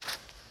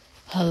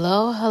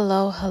Hello,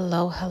 hello,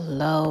 hello,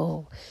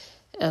 hello,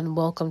 and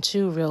welcome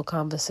to Real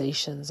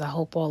Conversations. I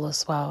hope all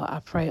is well. I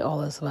pray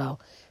all is well.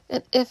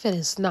 And if it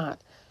is not,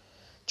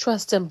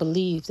 trust and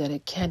believe that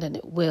it can and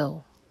it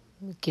will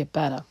get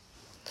better.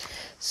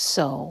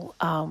 So,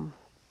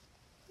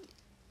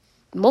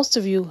 most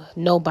of you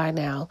know by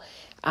now,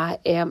 I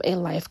am a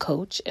life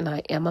coach and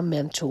I am a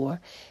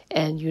mentor.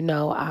 And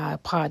I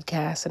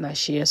podcast and I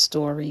share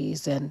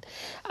stories, and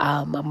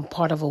I'm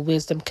part of a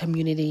wisdom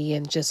community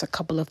and just a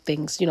couple of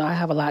things. I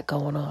have a lot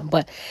going on,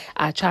 but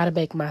I try to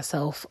make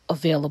myself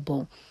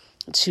available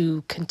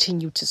to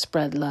continue to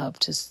spread love,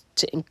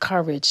 to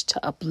encourage,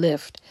 to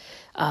uplift,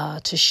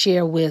 to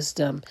share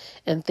wisdom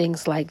and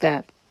things like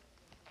that.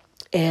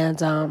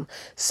 And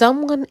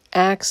someone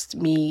asked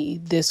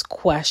me this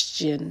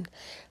question,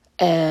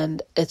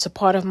 and it's a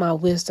part of my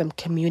wisdom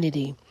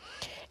community.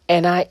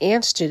 And I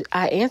answered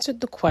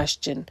the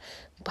question.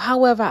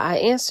 However, I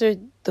answered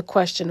the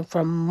question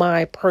from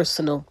my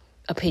personal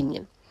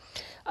opinion,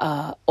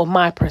 or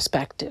my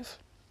perspective.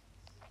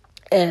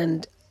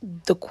 And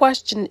the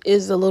question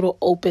is a little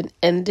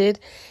open-ended,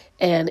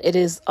 and it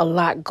is a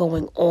lot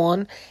going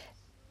on.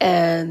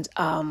 And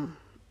I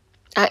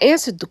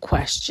answered the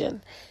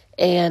question,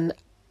 and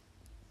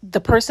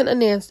the person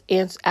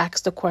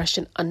asked the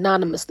question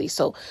anonymously.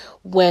 So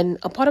when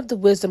a part of the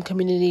wisdom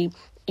community,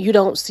 you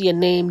don't see a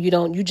name,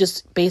 you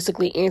just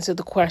basically answer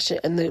the question,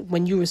 and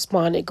when you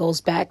respond, it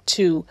goes back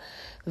to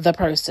the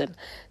person.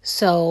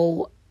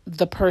 So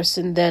the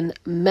person then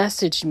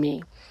messaged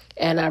me,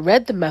 and I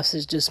read the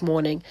message this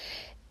morning,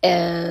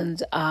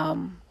 and I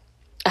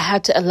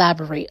had to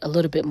elaborate a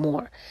little bit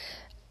more.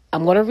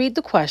 I'm going to read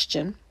the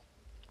question,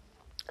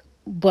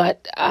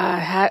 but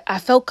I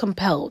felt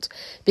compelled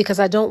because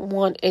I don't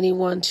want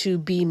anyone to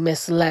be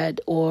misled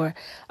or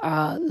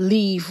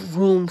leave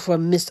room for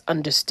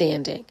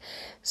misunderstanding.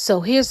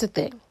 So here's the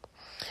thing.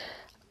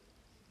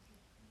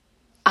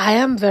 I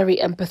am very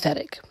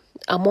empathetic.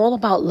 I'm all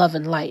about love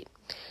and light.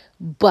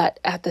 But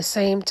at the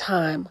same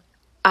time,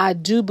 I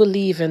do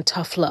believe in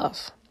tough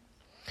love.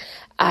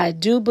 I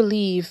do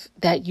believe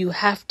that you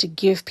have to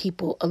give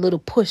people a little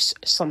push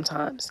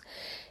sometimes.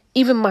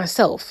 Even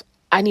myself,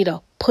 I need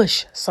a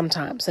push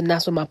sometimes, and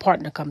that's when my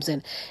partner comes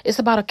in. It's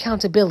about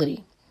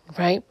accountability,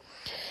 right?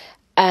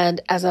 And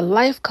as a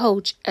life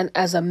coach and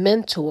as a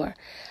mentor,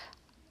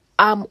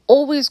 I'm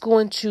always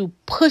going to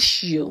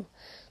push you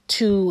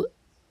to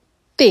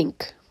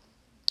think,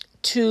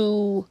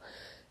 to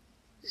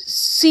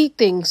see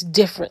things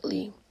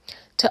differently,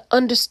 to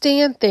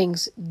understand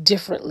things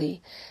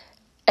differently,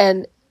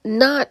 and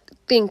not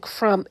think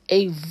from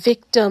a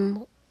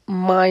victim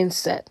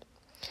mindset.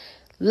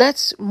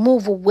 Let's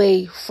move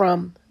away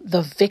from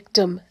the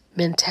victim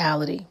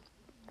mentality,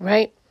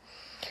 right?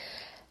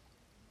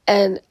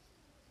 And,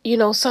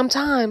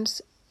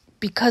 sometimes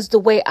because the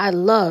way I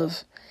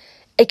love,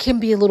 it can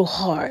be a little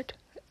hard.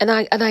 And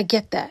I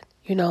get that,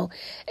 and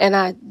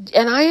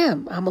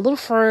I'm a little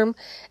firm.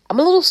 I'm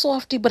a little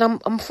softy, but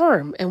I'm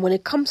firm. And when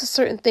it comes to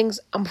certain things,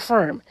 I'm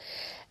firm.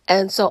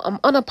 And so I'm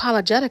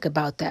unapologetic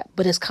about that,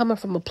 but it's coming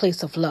from a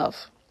place of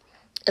love.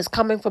 It's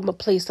coming from a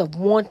place of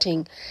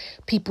wanting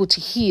people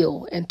to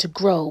heal and to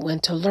grow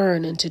and to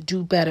learn and to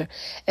do better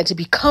and to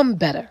become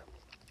better,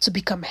 to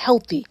become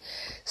healthy,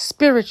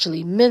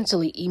 spiritually,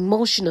 mentally,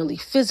 emotionally,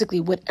 physically,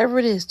 whatever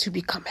it is, to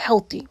become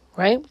healthy,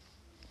 right?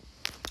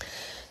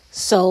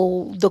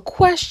 So the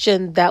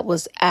question that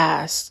was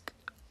asked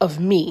of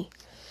me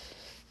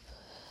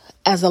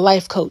as a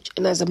life coach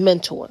and as a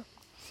mentor,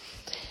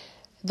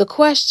 the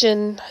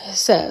question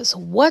says,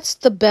 what's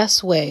the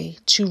best way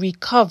to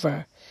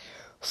recover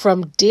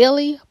from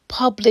daily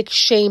public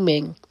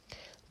shaming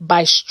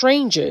by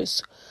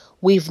strangers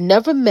we've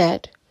never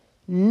met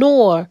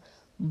nor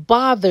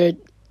bothered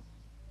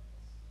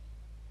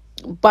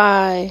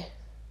by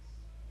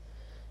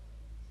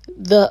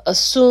the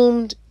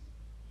assumed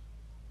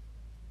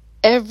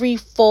every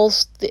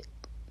false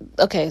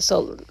Okay,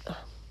 so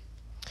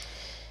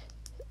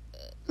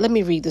let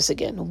me read this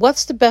again.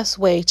 What's the best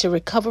way to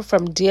recover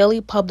from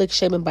daily public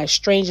shaming by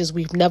strangers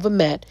we've never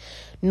met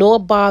nor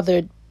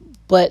bothered,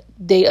 but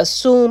they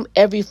assume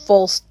every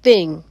false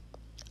thing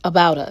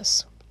about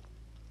us?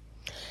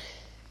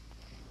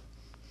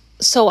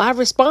 So I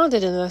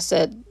responded and I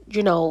said,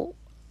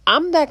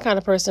 I'm that kind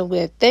of person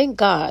where, thank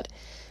God,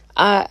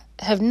 I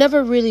have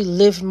never really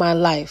lived my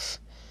life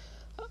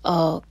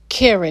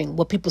caring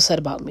what people said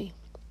about me.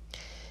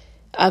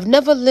 I've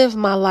never lived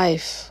my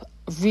life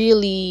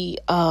really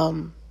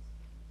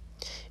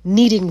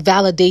needing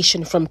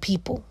validation from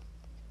people,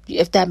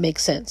 if that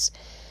makes sense.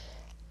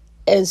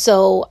 And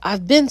so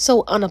I've been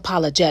so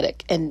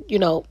unapologetic, and,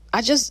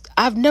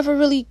 I've never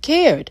really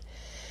cared,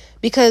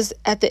 because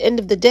at the end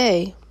of the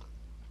day,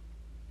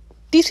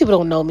 these people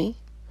don't know me.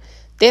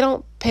 They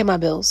don't pay my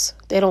bills.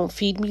 They don't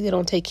feed me. They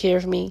don't take care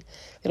of me.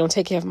 They don't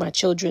take care of my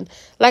children.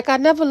 Like, I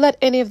never let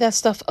any of that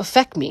stuff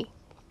affect me.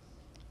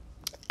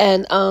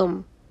 And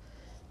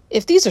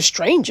if these are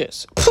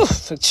strangers,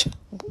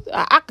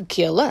 I could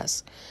care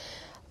less.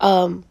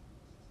 I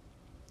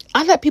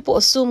let people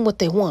assume what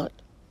they want,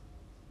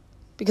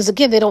 Because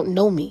again, they don't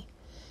know me.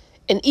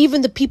 And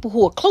even the people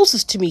who are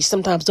closest to me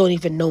sometimes don't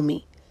even know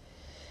me.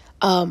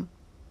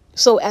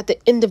 So at the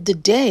end of the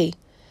day,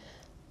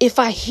 if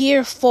I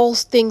hear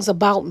false things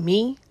about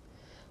me,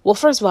 well,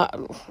 first of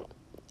all,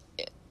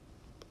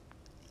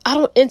 I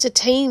don't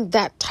entertain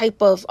that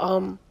type of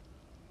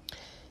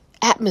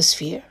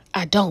atmosphere.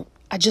 I don't.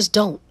 I just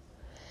don't.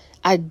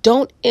 I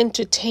don't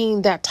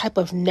entertain that type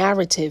of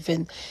narrative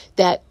and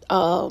that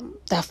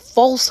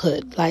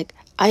falsehood. Like,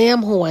 I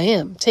am who I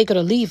am. Take it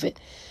or leave it.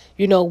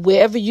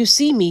 Wherever you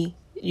see me,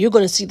 you're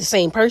going to see the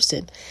same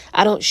person.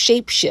 I don't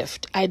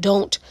shapeshift. I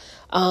don't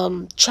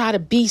try to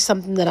be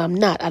something that I'm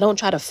not. I don't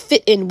try to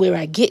fit in where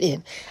I get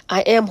in.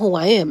 I am who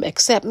I am.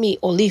 Accept me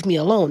or leave me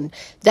alone.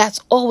 That's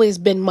always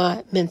been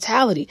my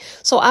mentality.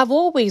 So I've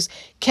always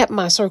kept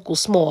my circle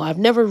small. I've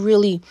never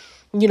really,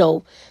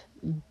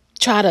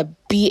 try to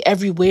be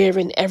everywhere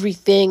and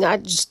everything. I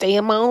just stay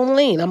in my own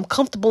lane. I'm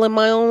comfortable in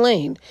my own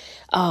lane.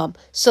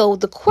 So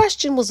the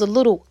question was a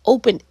little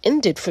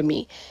open-ended for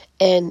me.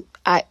 And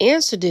I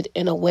answered it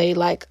in a way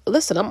like,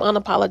 listen, I'm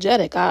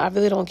unapologetic. I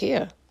really don't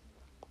care.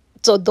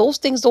 So those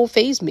things don't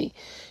faze me.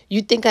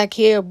 You think I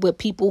care with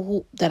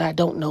people that I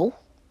don't know?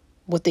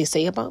 What they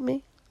say about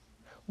me?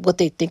 What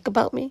they think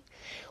about me?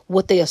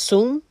 What they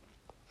assume?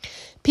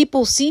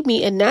 People see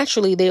me and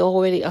naturally they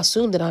already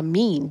assume that I'm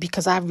mean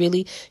because I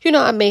really,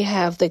 I may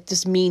have like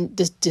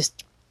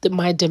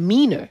my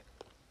demeanor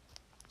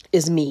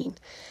is mean.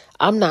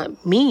 I'm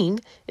not mean.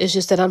 It's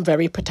just that I'm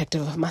very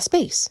protective of my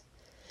space.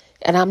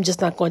 And I'm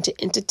just not going to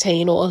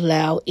entertain or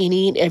allow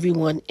any and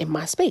everyone in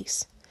my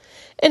space.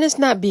 And it's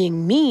not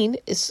being mean.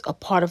 It's a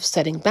part of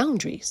setting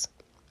boundaries.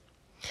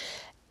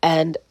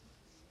 And,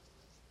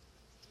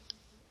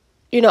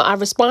 I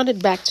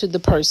responded back to the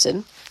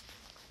person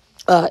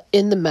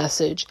in the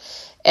message.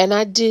 And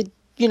I did,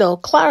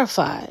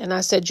 clarify. And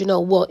I said,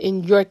 well,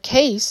 in your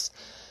case,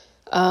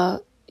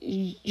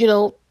 you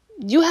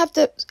have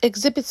to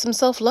exhibit some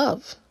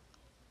self-love.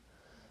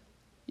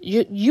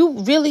 You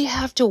really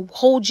have to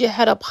hold your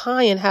head up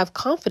high and have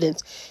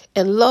confidence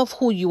and love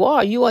who you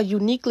are. You are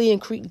uniquely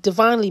and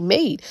divinely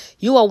made.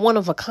 You are one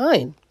of a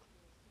kind.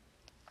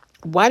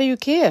 Why do you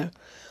care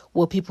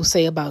what people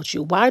say about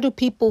you? Why do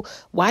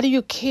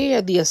you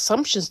care the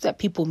assumptions that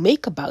people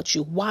make about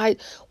you? Why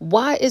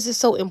is it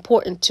so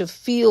important to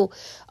feel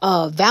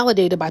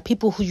validated by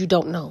people who you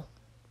don't know?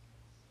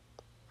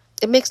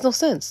 It makes no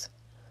sense.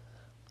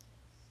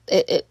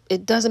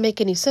 It doesn't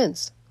make any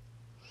sense.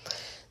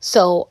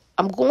 So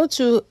I'm going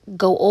to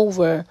go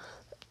over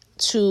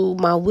to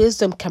my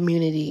wisdom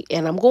community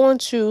and I'm going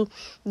to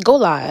go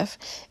live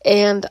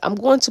and I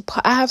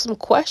have some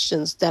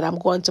questions that I'm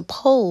going to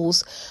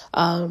pose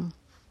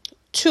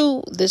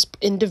to this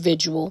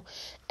individual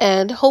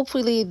and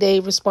hopefully they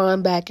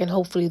respond back and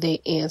hopefully they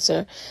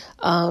answer.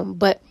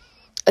 But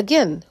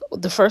again,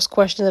 the first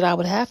question that I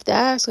would have to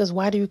ask is,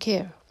 why do you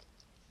care?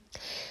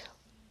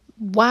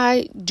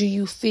 Why do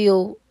you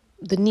feel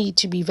the need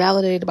to be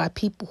validated by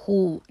people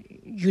who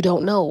you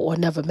don't know or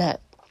never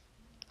met?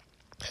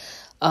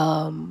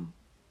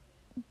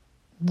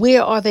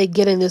 Where are they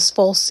getting this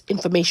false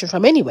information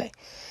from anyway?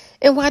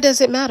 And why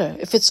does it matter?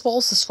 If it's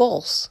false, it's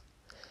false.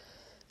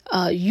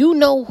 You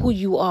know who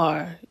you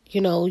are. Who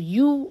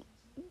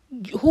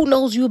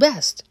knows you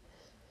best?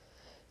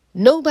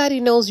 Nobody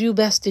knows you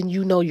best than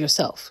you know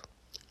yourself.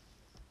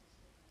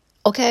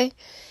 Okay?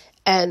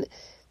 And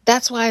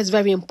that's why it's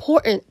very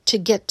important to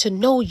get to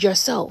know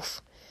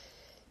yourself.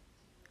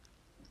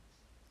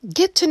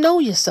 Get to know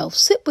yourself.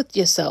 Sit with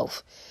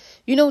yourself.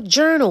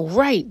 Journal,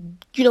 write,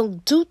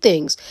 do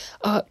things,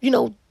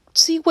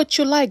 see what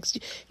you like.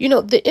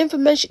 The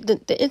information,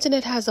 the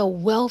internet has a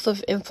wealth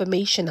of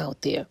information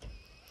out there.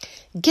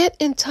 Get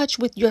in touch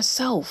with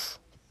yourself.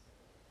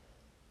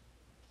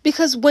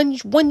 Because when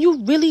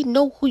you really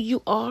know who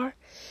you are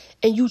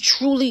and you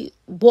truly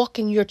walk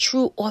in your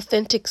true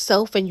authentic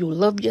self and you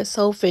love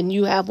yourself and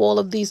you have all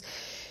of these,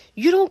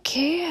 you don't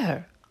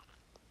care.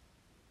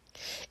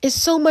 It's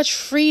so much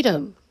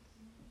freedom.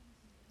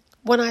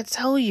 When I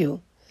tell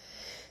you,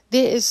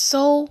 there is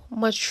so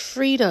much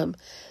freedom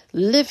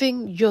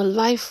living your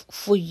life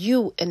for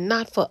you and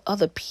not for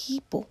other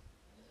people.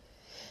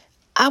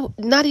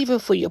 Not even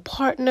for your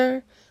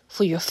partner,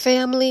 for your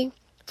family,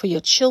 for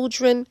your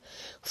children,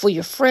 for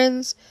your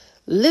friends.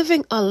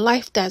 Living a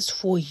life that's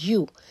for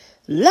you,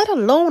 let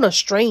alone a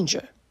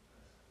stranger.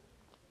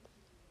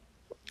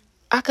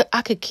 I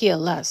could care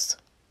less.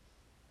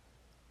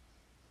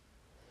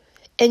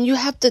 And you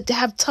have to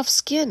have tough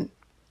skin.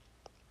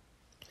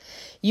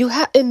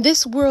 In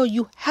this world,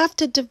 you have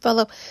to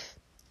develop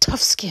tough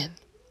skin.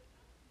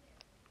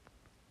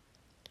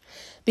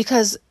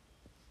 Because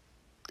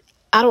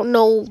I don't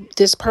know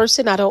this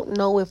person. I don't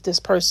know if this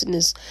person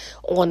is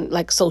on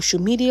like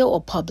social media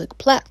or public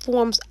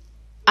platforms.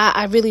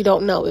 I really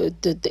don't know.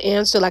 The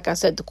answer, like I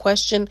said, the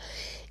question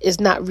is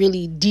not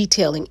really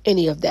detailing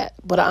any of that.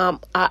 But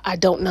I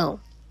don't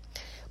know.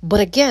 But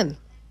again,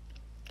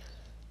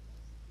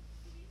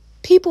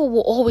 people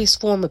will always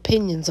form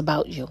opinions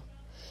about you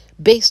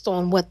based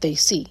on what they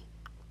see.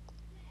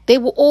 They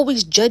will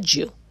always judge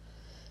you.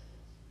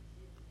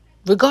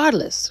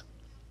 regardless.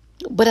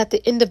 But at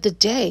the end of the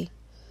day,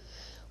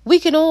 we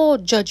can all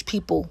judge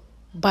people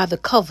by the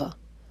cover,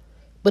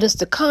 but it's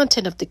the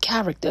content of the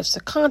character, it's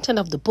the content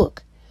of the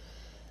book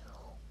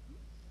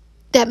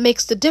that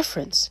makes the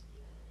difference.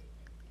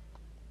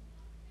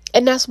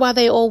 And that's why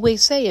they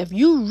always say, if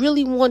you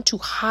really want to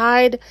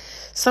hide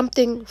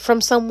something from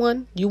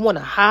someone, you want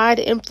to hide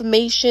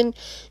information,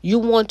 you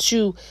want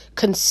to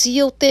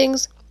conceal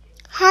things,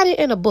 hide it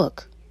in a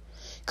book.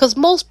 Because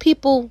most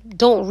people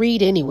don't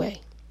read anyway.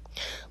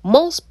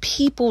 Most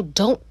people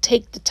don't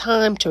take the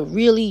time to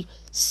really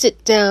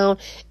sit down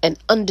and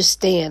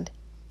understand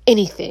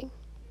anything.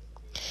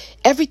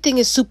 Everything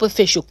is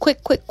superficial.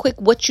 Quick.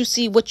 What you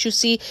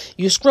see.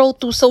 You scroll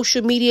through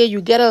social media. You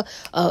get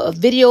a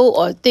video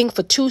or a thing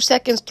for 2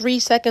 seconds, 3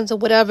 seconds or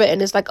whatever.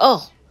 And it's like,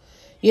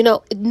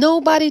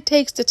 nobody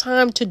takes the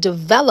time to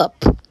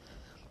develop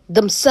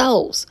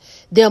themselves,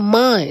 their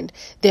mind,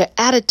 their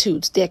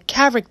attitudes, their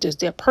characters,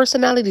 their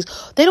personalities.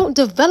 They don't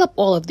develop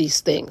all of these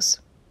things.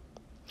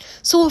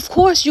 So, of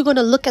course, you're going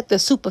to look at the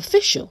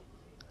superficial.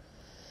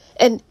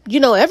 And,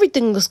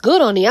 everything looks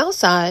good on the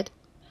outside.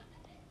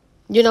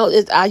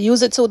 I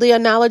use it to the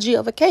analogy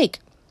of a cake.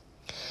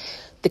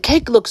 The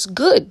cake looks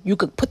good. You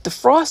could put the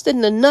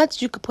frosting, the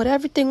nuts, you could put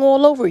everything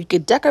all over. You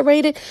could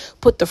decorate it,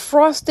 put the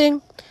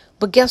frosting.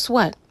 But guess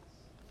what?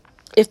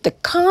 If the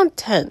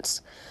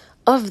contents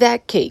of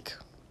that cake,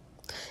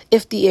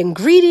 if the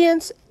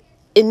ingredients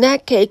in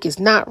that cake is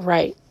not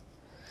right,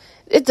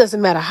 it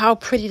doesn't matter how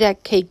pretty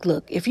that cake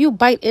look. If you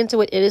bite into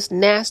it and it's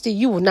nasty,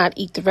 you will not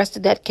eat the rest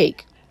of that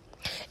cake.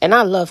 And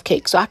I love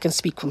cake, so I can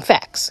speak from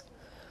facts.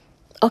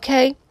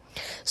 Okay?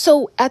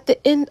 So at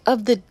the end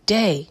of the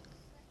day,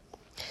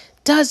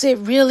 does it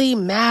really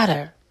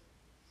matter?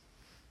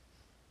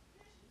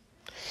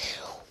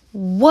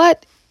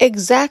 What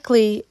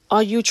exactly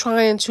are you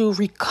trying to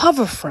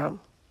recover from?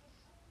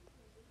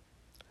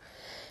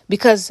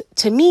 Because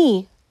to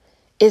me,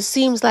 it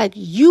seems like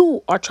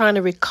you are trying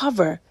to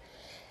recover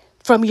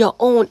from your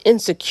own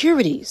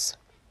insecurities.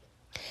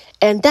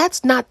 And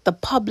that's not the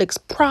public's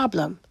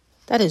problem.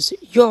 That is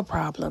your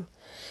problem.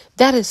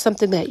 That is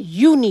something that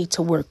you need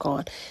to work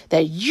on,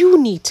 that you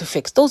need to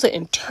fix. Those are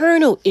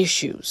internal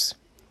issues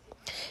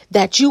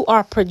that you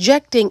are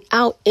projecting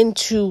out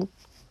into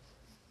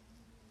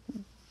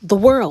the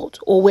world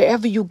or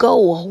wherever you go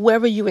or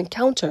whoever you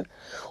encounter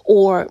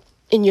or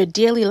in your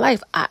daily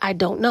life. I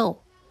don't know.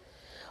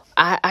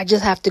 I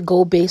just have to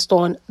go based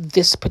on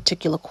this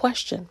particular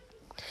question.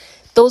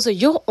 Those are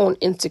your own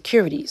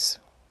insecurities.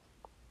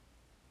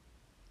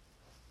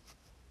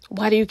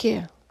 Why do you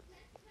care?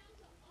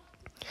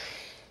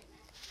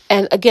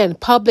 And again,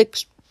 public,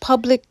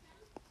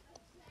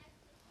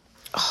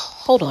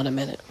 hold on a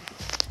minute.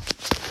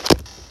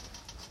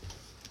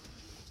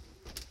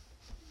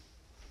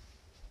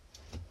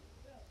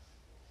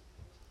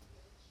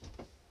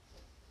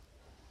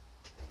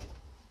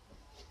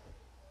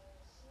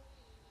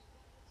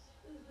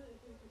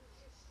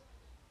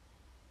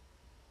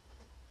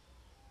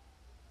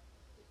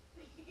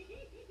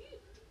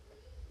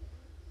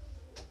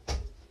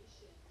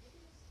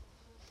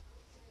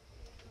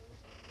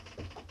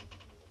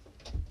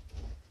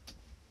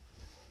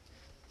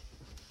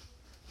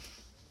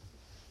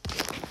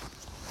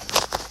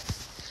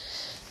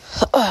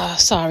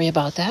 Sorry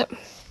about that.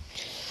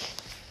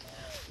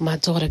 My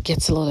daughter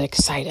gets a little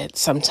excited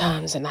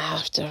sometimes and I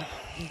have to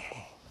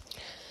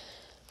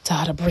tell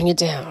her to bring it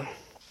down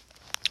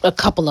a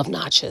couple of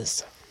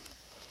notches.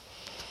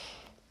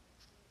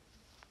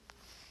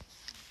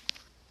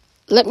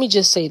 Let me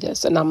just say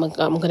this, and I'm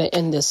going to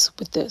end this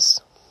with this.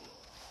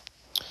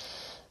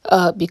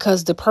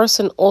 Because the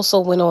person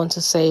also went on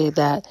to say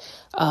that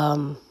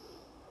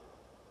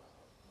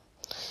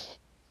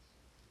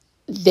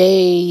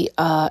they,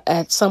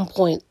 at some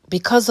point,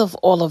 because of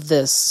all of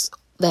this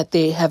that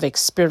they have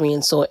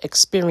experienced or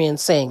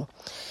experiencing,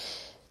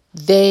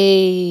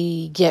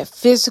 they get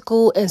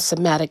physical and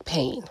somatic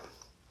pain.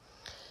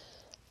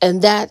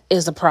 And that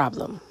is a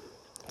problem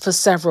for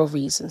several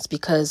reasons,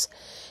 because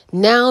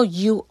now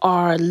you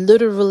are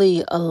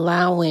literally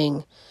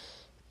allowing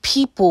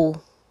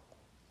people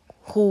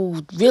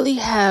who really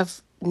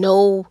have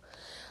no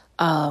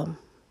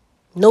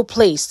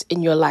place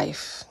in your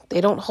life. They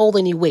don't hold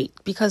any weight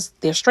because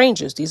they're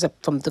strangers. These are,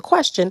 from the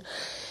question,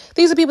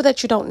 these are people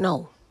that you don't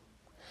know.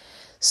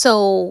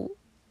 So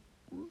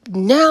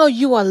now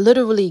you are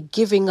literally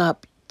giving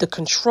up the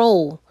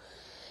control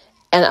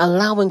and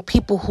allowing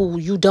people who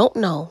you don't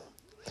know,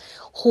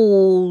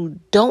 who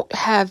don't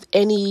have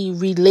any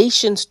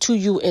relations to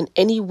you in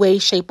any way,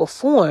 shape, or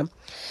form,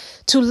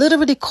 to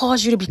literally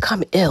cause you to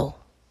become ill,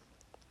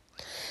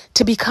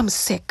 to become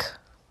sick,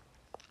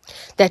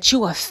 that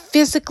you are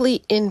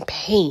physically in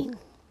pain.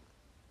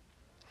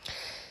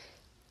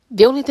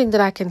 The only thing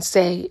that I can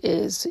say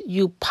is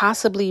you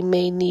possibly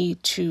may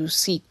need to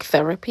seek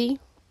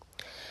therapy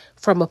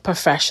from a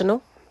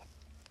professional,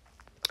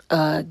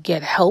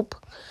 get help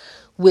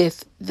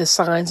with the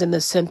signs and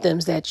the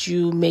symptoms that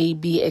you may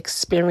be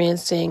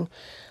experiencing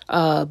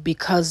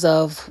because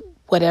of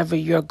whatever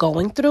you're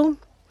going through.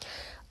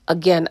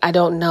 Again, I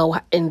don't know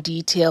in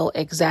detail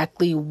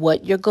exactly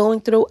what you're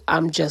going through.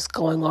 I'm just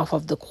going off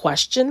of the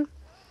question.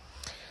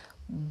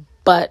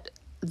 But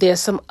there's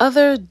some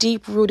other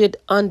deep-rooted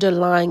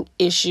underlying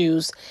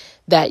issues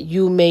that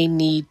you may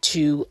need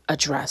to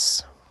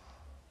address.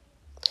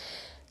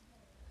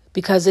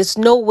 Because it's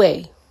no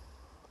way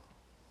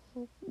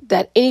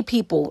that any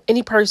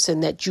person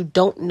that you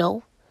don't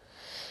know,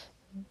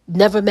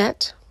 never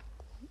met,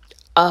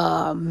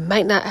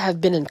 might not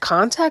have been in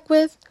contact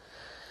with,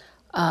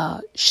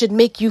 should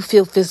make you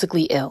feel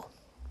physically ill.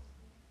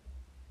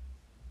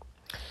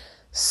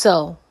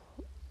 So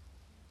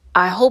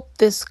I hope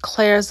this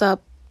clears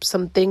up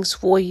some things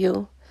for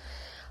you.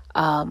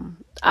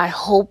 I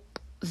hope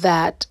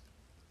that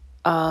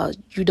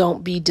you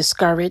don't be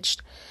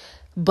discouraged.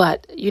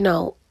 But,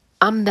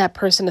 I'm that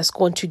person that's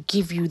going to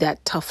give you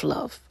that tough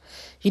love.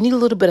 You need a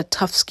little bit of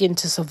tough skin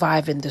to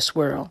survive in this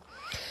world.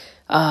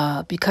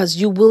 Because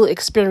you will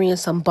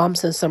experience some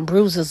bumps and some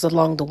bruises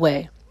along the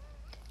way.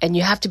 And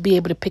you have to be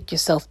able to pick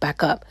yourself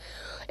back up.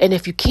 And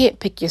if you can't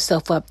pick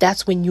yourself up,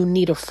 that's when you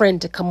need a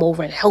friend to come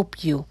over and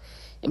help you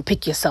and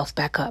pick yourself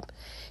back up.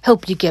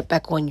 Help you get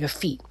back on your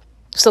feet.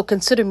 So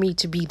consider me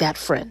to be that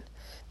friend,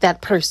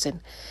 that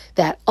person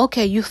that,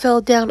 okay, you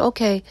fell down.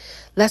 Okay,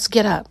 let's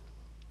get up.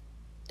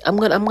 I'm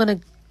going to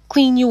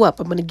clean you up.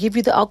 I'm going to give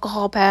you the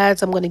alcohol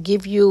pads. I'm going to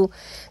give you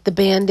the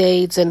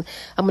Band-Aids, and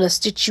I'm going to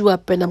stitch you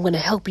up, and I'm going to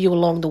help you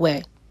along the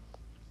way.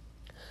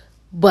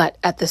 But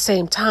at the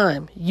same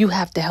time, you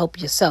have to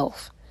help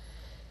yourself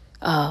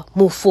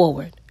move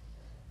forward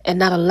and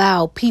not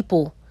allow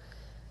people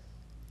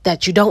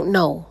that you don't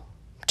know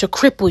to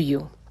cripple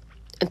you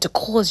and to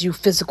cause you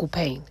physical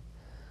pain.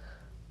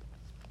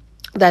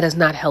 That is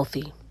not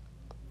healthy.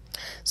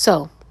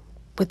 So,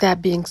 with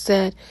that being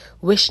said,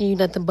 wishing you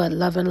nothing but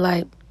love and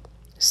light.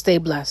 Stay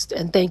blessed.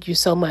 And thank you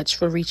so much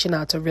for reaching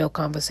out to Real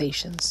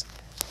Conversations.